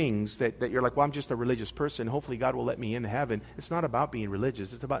things that you're like, well, I'm just a religious person. Hopefully God will let me into heaven. It's not about being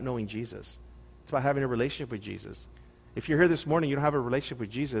religious. It's about knowing Jesus. It's about having a relationship with Jesus. If you're here this morning, you don't have a relationship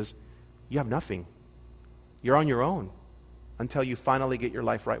with Jesus, you have nothing. You're on your own until you finally get your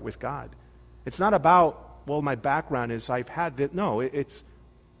life right with God. It's not about, well, my background is I've had that. No, it's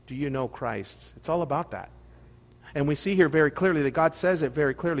do you know Christ? It's all about that. And we see here very clearly that God says it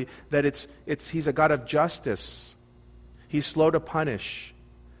very clearly that He's a God of justice. He's slow to punish.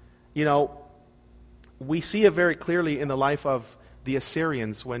 We see it very clearly in the life of the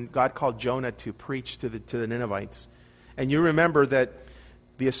Assyrians when God called Jonah to preach to the Ninevites. And you remember that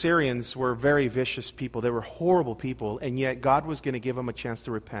the Assyrians were very vicious people. They were horrible people, and yet God was going to give them a chance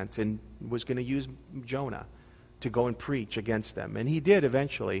to repent and was going to use Jonah to go and preach against them. And He did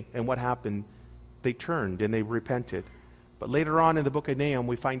eventually, and what happened? They turned and they repented. But later on in the book of Nahum,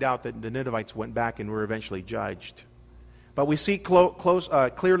 we find out that the Ninevites went back and were eventually judged. But we see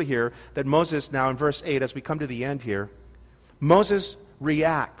clearly here that Moses, now in verse 8, as we come to the end here, Moses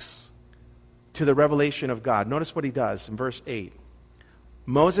reacts to the revelation of God. Notice what he does in verse 8.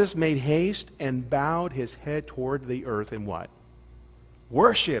 Moses made haste and bowed his head toward the earth and what?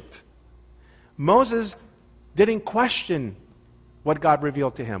 Worshipped. Moses didn't question what God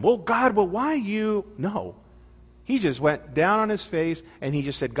revealed to him. Well, God, why you? No. He just went down on his face and he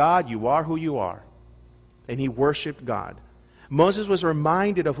just said, God, you are who you are. And he worshipped God. Moses was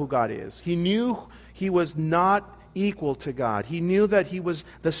reminded of who God is. He knew he was not equal to God. He knew that he was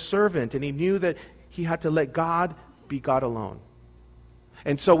the servant, and he knew that he had to let God be God alone.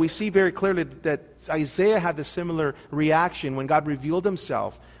 And so we see very clearly that Isaiah had the similar reaction when God revealed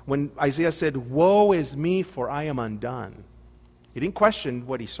Himself. When Isaiah said, woe is me, for I am undone. He didn't question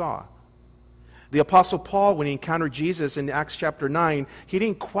what he saw. The Apostle Paul, when he encountered Jesus in Acts chapter 9, he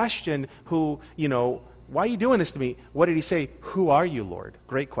didn't question why are you doing this to me? What did he say? Who are you, Lord?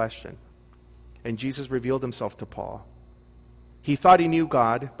 Great question. And Jesus revealed Himself to Paul. He thought he knew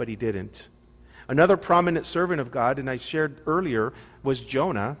God, but he didn't. Another prominent servant of God, and I shared earlier, was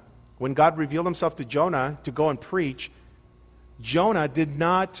Jonah. When God revealed Himself to Jonah to go and preach, Jonah did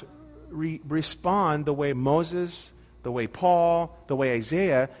not respond the way Moses, the way Paul, the way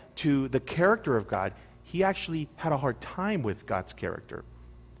Isaiah to the character of God. He actually had a hard time with God's character.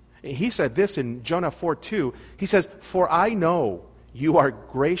 He said this in Jonah 4:2. He says, for I know you are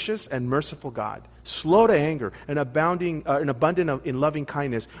gracious and merciful God, slow to anger and abundant in loving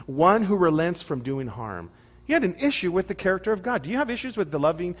kindness, one who relents from doing harm. He had an issue with the character of God. Do you have issues with the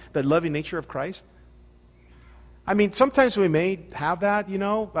loving nature of Christ? I mean, sometimes we may have that,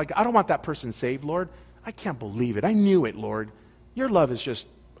 like, I don't want that person saved, Lord. I can't believe it. I knew it, Lord. Your love is just,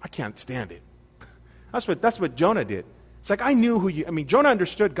 I can't stand it. That's what Jonah did. It's like, I knew Jonah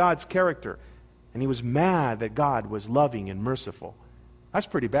understood God's character, and he was mad that God was loving and merciful. That's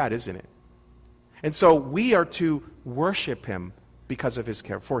pretty bad, isn't it? And so we are to worship him because of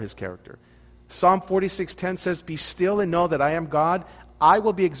for his character. Psalm 46:10 says, "Be still and know that I am God. I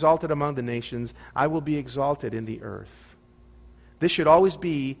will be exalted among the nations. I will be exalted in the earth." This should always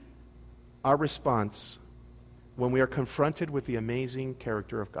be our response when we are confronted with the amazing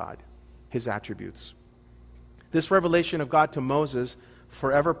character of God, his attributes. This revelation of God to Moses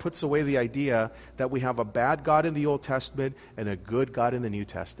forever puts away the idea that we have a bad God in the Old Testament and a good God in the New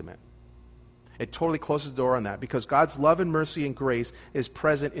Testament. It totally closes the door on that, because God's love and mercy and grace is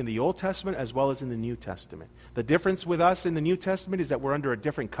present in the Old Testament as well as in the New Testament. The difference with us in the New Testament is that we're under a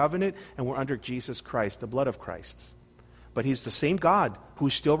different covenant, and we're under Jesus Christ, the blood of Christ. But he's the same God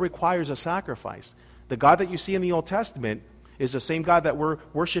who still requires a sacrifice. The God that you see in the Old Testament is the same God that we're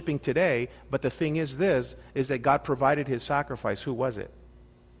worshiping today, but the thing is that God provided his sacrifice. Who was it?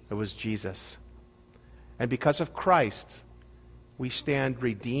 It was Jesus. And because of Christ, we stand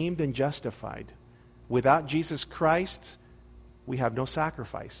redeemed and justified. Without Jesus Christ, we have no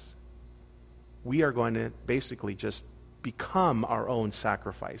sacrifice. We are going to basically just become our own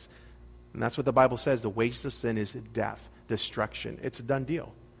sacrifice. And that's what the Bible says. The wages of sin is death, destruction. It's a done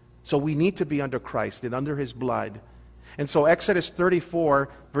deal. So we need to be under Christ and under his blood. And so Exodus 34,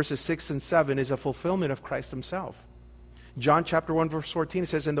 verses 6 and 7 is a fulfillment of Christ himself. John chapter 1, verse 14, it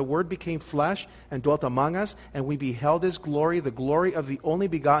says, "And the Word became flesh and dwelt among us, and we beheld his glory, the glory of the only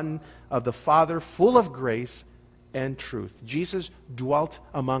begotten of the Father, full of grace and truth." Jesus dwelt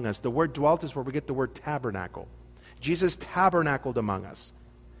among us. The word dwelt is where we get the word tabernacle. Jesus tabernacled among us.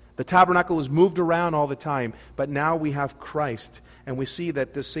 The tabernacle was moved around all the time, but now we have Christ, and we see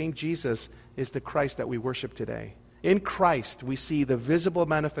that the same Jesus is the Christ that we worship today. In Christ, we see the visible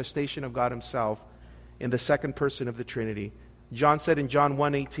manifestation of God himself in the second person of the Trinity. John said in John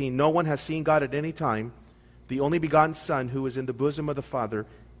 1:18, "No one has seen God at any time. The only begotten Son, who is in the bosom of the Father,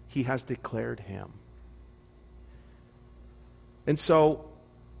 he has declared him." And so,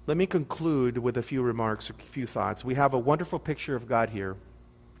 let me conclude with a few remarks, a few thoughts. We have a wonderful picture of God here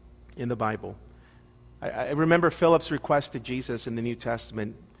in the Bible. I remember Philip's request to Jesus in the New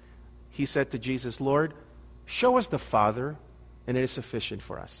Testament. He said to Jesus, "Lord, show us the Father, and it is sufficient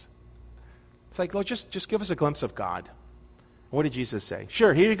for us." It's like, Lord, just give us a glimpse of God. What did Jesus say?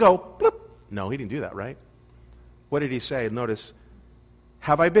 "Sure, here you go." Bloop. No, he didn't do that, right? What did he say? Notice,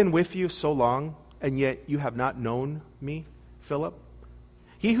 "Have I been with you so long, and yet you have not known me, Philip?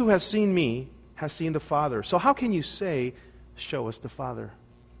 He who has seen me has seen the Father. So how can you say, 'Show us the Father'?"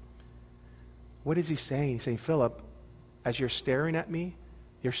 What is he saying? He's saying, Philip, as you're staring at me,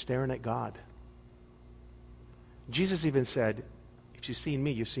 you're staring at God. Jesus even said, "If you've seen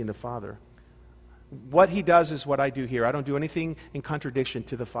me, you've seen the Father." What he does is what I do here. I don't do anything in contradiction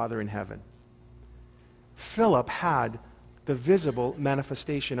to the Father in heaven. Philip had the visible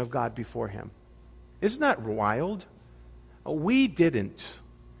manifestation of God before him. Isn't that wild? We didn't.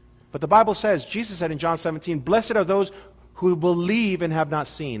 But the Bible says, Jesus said in John 17, "Blessed are those who believe and have not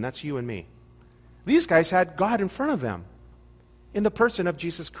seen." That's you and me. These guys had God in front of them in the person of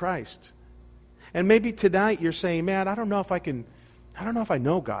Jesus Christ. And maybe tonight you're saying, "Man, I don't know if I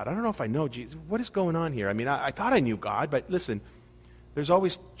know God. I don't know if I know Jesus. What is going on here? I mean, I thought I knew God," but listen, there's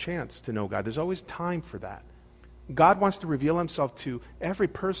always chance to know God. There's always time for that. God wants to reveal himself to every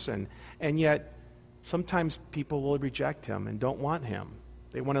person, and yet sometimes people will reject him and don't want him.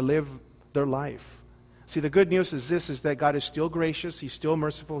 They want to live their life. See, the good news is this, is that God is still gracious, he's still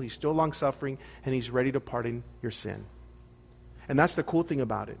merciful, he's still long-suffering, and he's ready to pardon your sin. And that's the cool thing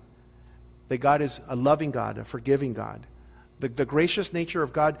about it, that God is a loving God, a forgiving God. The gracious nature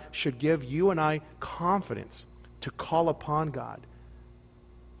of God should give you and I confidence to call upon God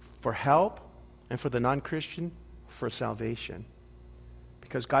for help, and for the non-Christian, for salvation.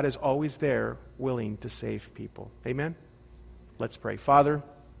 Because God is always there willing to save people. Amen? Let's pray. Father,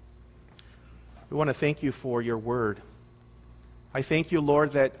 we want to thank you for your word. I thank you,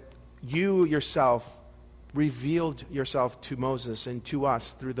 Lord, that you yourself revealed yourself to Moses and to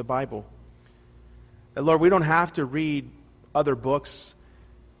us through the Bible. That, Lord, we don't have to read other books,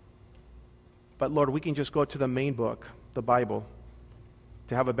 but Lord, we can just go to the main book, the Bible,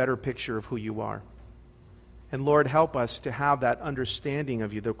 to have a better picture of who you are. And Lord, help us to have that understanding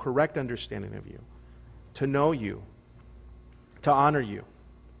of you, the correct understanding of you, to know you, to honor you.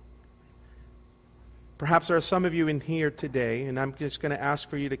 Perhaps there are some of you in here today, and I'm just going to ask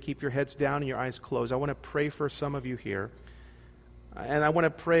for you to keep your heads down and your eyes closed. I want to pray for some of you here. And I want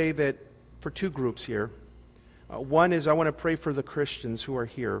to pray that for two groups here. One is I want to pray for the Christians who are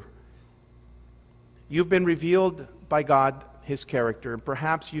here. You've been revealed by God, His character, and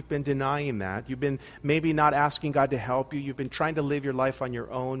perhaps you've been denying that. You've been maybe not asking God to help you. You've been trying to live your life on your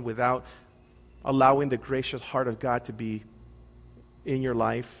own without allowing the gracious heart of God to be in your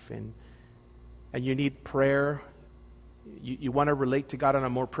life. And you need prayer. You want to relate to God on a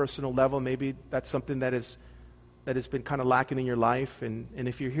more personal level. Maybe that's something that has been kind of lacking in your life. And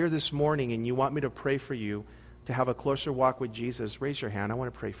if you're here this morning and you want me to pray for you to have a closer walk with Jesus, raise your hand. I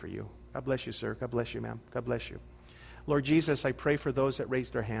want to pray for you. God bless you, sir. God bless you, ma'am. God bless you. Lord Jesus, I pray for those that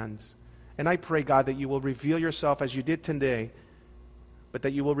raised their hands. And I pray, God, that you will reveal yourself as you did today, but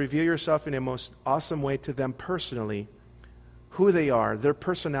that you will reveal yourself in a most awesome way to them personally, who they are, their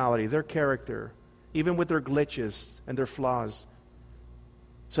personality, their character, even with their glitches and their flaws,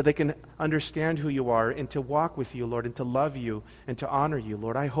 so they can understand who you are and to walk with you, Lord, and to love you and to honor you,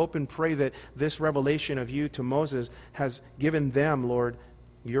 Lord. I hope and pray that this revelation of you to Moses has given them, Lord,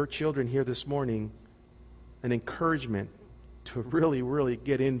 your children here this morning, an encouragement to really, really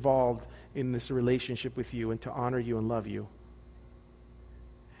get involved in this relationship with you and to honor you and love you.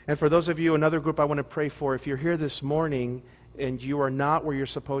 And for those of you, another group I want to pray for, if you're here this morning and you are not where you're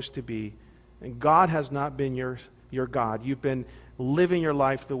supposed to be, and God has not been your God. You've been living your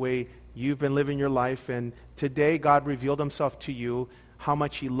life the way you've been living your life, and today God revealed Himself to you, how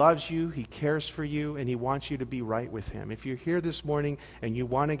much He loves you, He cares for you, and He wants you to be right with Him. If you're here this morning and you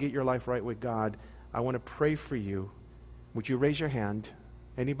want to get your life right with God, I want to pray for you. Would you raise your hand?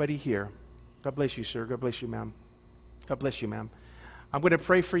 Anybody here? God bless you, sir. God bless you, ma'am. God bless you, ma'am. I'm going to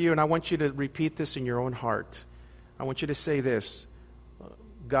pray for you, and I want you to repeat this in your own heart. I want you to say this: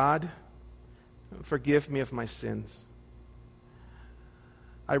 God, forgive me of my sins.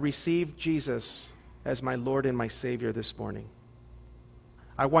 I receive Jesus as my Lord and my Savior this morning.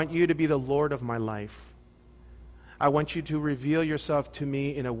 I want you to be the Lord of my life. I want you to reveal yourself to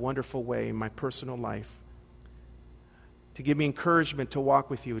me in a wonderful way in my personal life, to give me encouragement to walk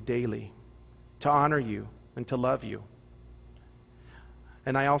with you daily, to honor you and to love you.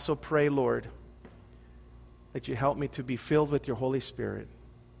 And I also pray, Lord, that you help me to be filled with your Holy Spirit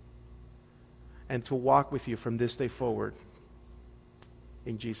and to walk with you from this day forward.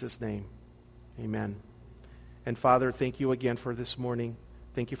 In Jesus' name, amen. And Father, thank you again for this morning.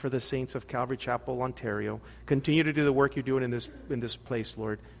 Thank you for the saints of Calvary Chapel, Ontario. Continue to do the work you're doing in this place,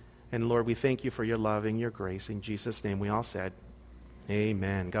 Lord. And Lord, we thank you for your love and your grace. In Jesus' name, we all said,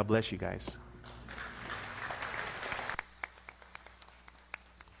 amen. God bless you guys.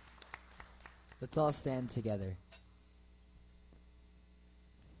 Let's all stand together.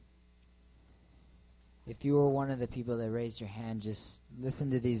 If you were one of the people that raised your hand, just listen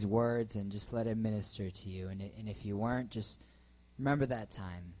to these words and just let it minister to you. And if you weren't, just remember that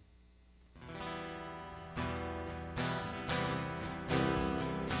time.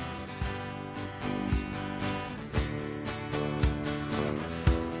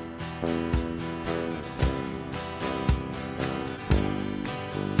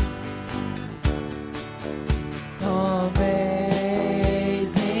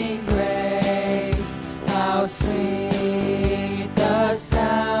 Amazing grace, how sweet the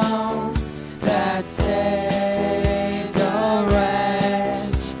sound that saved a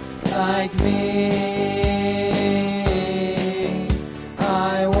wretch like me.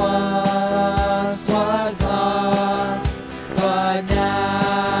 I once was lost, but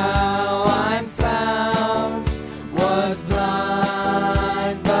now I'm found. Was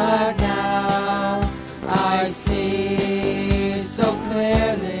blind, but now I see so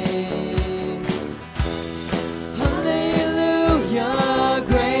clearly. Hallelujah,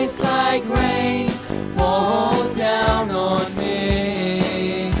 grace like rain falls down on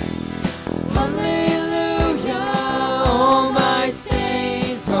me. Hallelujah, all my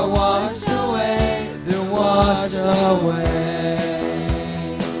sins are washed away. They're washed away.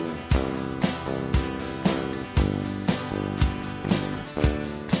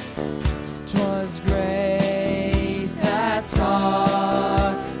 'Twas grace that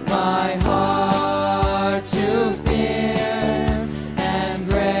taught my heart to fear, and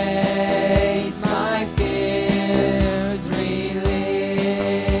grace my fears relieved.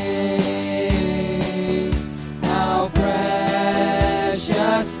 How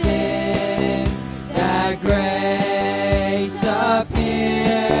precious did that grace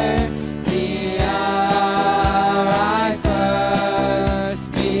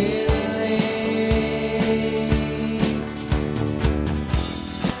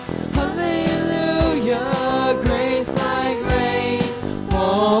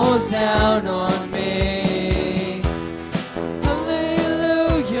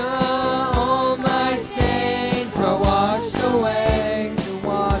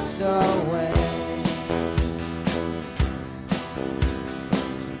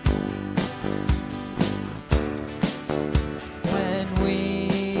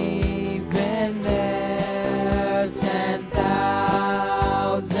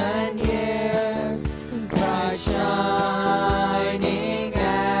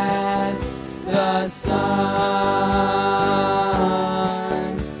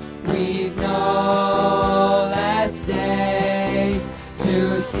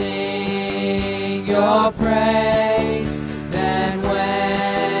to sing your praise than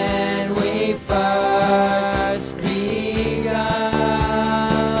when we first begun.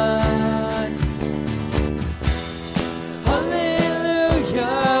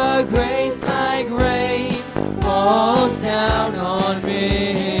 Hallelujah, grace like rain falls down on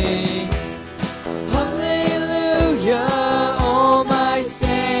me. Hallelujah, all my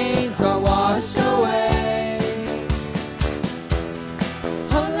stains are washed away.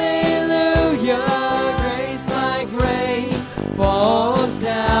 Hallelujah, grace like rain falls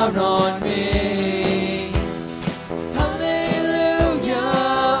down on me.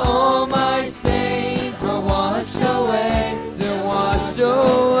 Hallelujah, all my stains are washed away. They're washed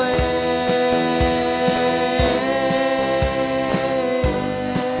away.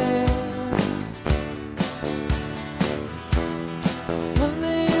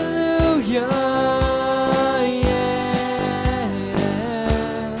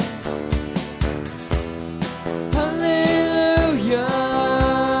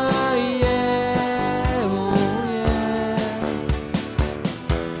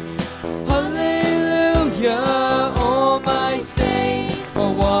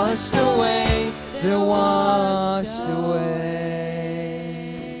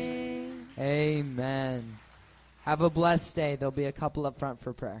 Amen. Have a blessed day. There'll be a couple up front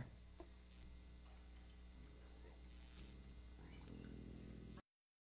for prayer.